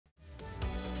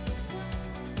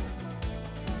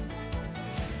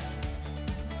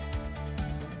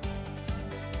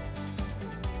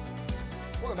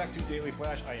Welcome back to Daily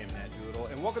Flash. I am Matt Doolittle,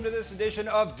 and welcome to this edition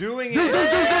of Doing It.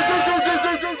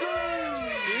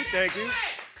 Thank you.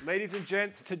 Ladies and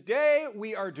gents, today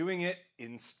we are doing it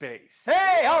in space.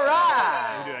 Hey, all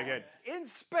right! Let me do that again. In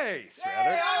space,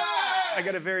 rather. I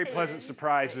got a very pleasant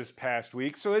surprise this past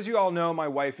week. So as you all know, my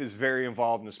wife is very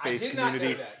involved in the space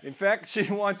community. In fact,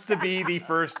 she wants to be the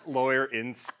first lawyer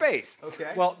in space.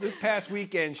 Okay. Well, this past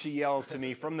weekend, she yells to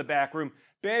me from the back room,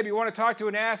 "Babe, you want to talk to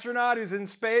an astronaut who's in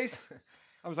space?"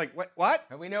 I was like, what?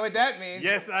 And we know what that means.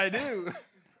 Yes, I do.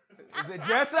 Is it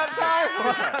dress-up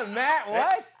time? Matt,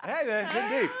 what? Hey, man, could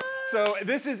be. So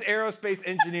this is aerospace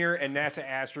engineer and NASA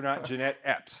astronaut Jeanette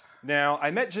Epps. Now,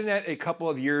 I met Jeanette a couple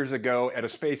of years ago at a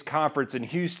space conference in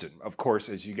Houston. Of course,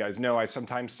 as you guys know, I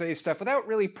sometimes say stuff without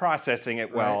really processing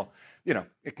it well. Right. You know,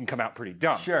 it can come out pretty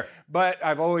dumb. Sure. But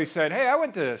I've always said, hey, I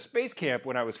went to space camp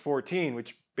when I was 14,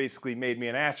 which basically made me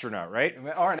an astronaut, right?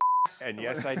 Or an And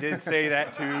yes, I did say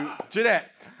that to Jeanette,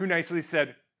 who nicely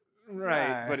said,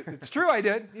 right, but it's true, I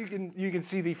did. You can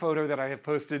see the photo that I have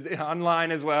posted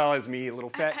online as well as me, a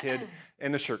little fat kid,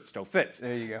 and the shirt still fits.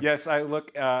 There you go. Yes, I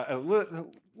look a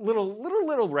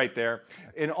little right there.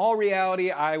 In all reality,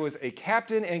 I was a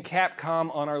captain and Capcom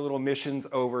on our little missions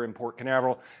over in Port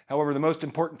Canaveral. However, the most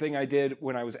important thing I did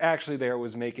when I was actually there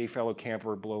was make a fellow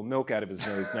camper blow milk out of his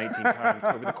nose 19 times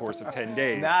over the course of 10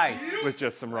 days. Nice. With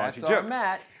just some raunchy That's jokes. our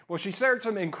Matt. Well, she shared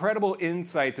some incredible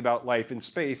insights about life in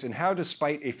space and how,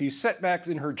 despite a few setbacks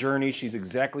in her journey, she's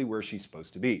exactly where she's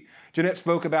supposed to be. Jeanette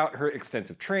spoke about her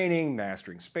extensive training,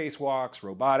 mastering spacewalks,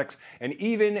 robotics, and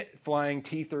even flying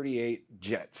T-38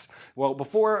 jets. Well,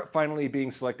 before finally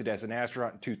being selected as an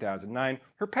astronaut in 2009,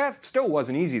 her path still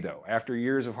wasn't easy, though. After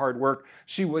years of hard work,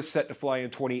 she was set to fly in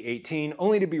 2018,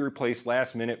 only to be replaced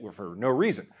last minute for no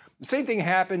reason. The same thing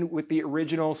happened with the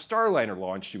original Starliner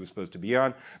launch she was supposed to be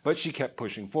on, but she kept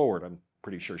pushing forward. I'm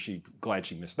pretty sure she's glad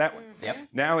she missed that one. Yep.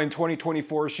 Now in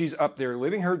 2024, she's up there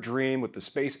living her dream with the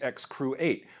SpaceX Crew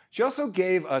 8. She also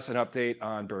gave us an update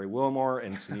on Barry Wilmore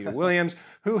and Sunita Williams,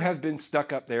 who have been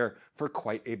stuck up there for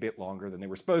quite a bit longer than they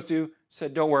were supposed to.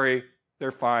 Said, don't worry, they're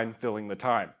fine filling the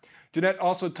time. Jeanette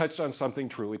also touched on something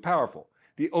truly powerful,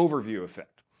 the overview effect.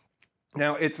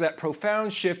 Now, it's that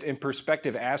profound shift in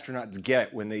perspective astronauts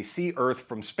get when they see Earth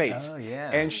from space. Oh,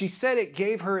 yeah. And she said it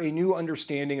gave her a new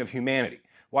understanding of humanity.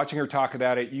 Watching her talk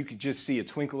about it, you could just see a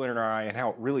twinkle in her eye and how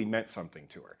it really meant something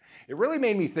to her. It really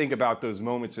made me think about those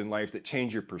moments in life that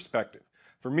change your perspective.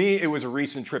 For me, it was a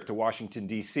recent trip to Washington,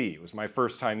 D.C. It was my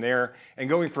first time there, and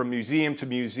going from museum to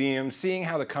museum, seeing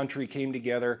how the country came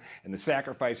together and the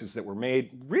sacrifices that were made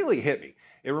really hit me.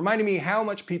 It reminded me how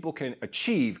much people can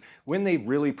achieve when they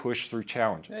really push through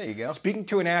challenges. There you go. Speaking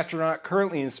to an astronaut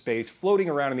currently in space, floating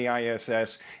around in the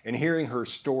ISS, and hearing her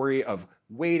story of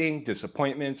waiting,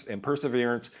 disappointments, and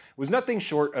perseverance was nothing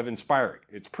short of inspiring.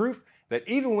 It's proof that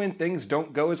even when things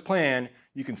don't go as planned,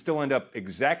 you can still end up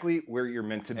exactly where you're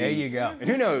meant to be. There you go. And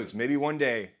who knows, maybe one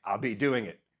day I'll be doing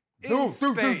it. Do it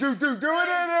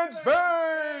in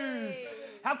space!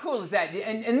 How cool is that?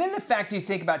 And then the fact you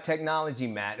think about technology,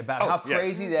 Matt, about how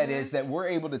crazy that is that we're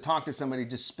able to talk to somebody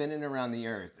just spinning around the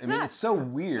Earth. I mean, it's so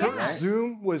weird, right?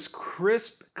 Zoom was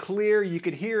crisp, clear, you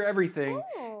could hear everything.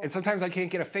 And sometimes I can't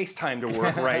get a FaceTime to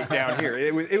work right down here.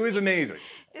 It was amazing.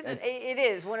 It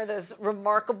is one of those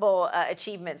remarkable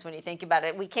achievements when you think about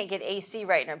it. We can't get AC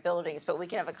right in our buildings, but we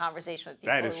can have a conversation with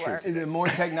people That is who true. are. The more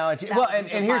technology. Well, and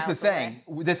here's the thing.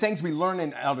 The things we learn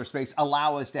in outer space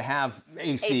allow us to have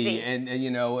AC. And you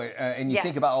know, and you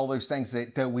think about all those things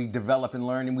that we develop and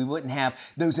learn, and we wouldn't have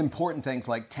those important things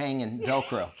like Tang and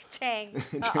Velcro. Tang.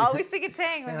 I always think of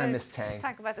Tang when I miss Tang.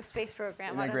 talk about the space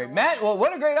program. Isn't that great? Matt, well,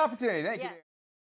 what a great opportunity. Thank you.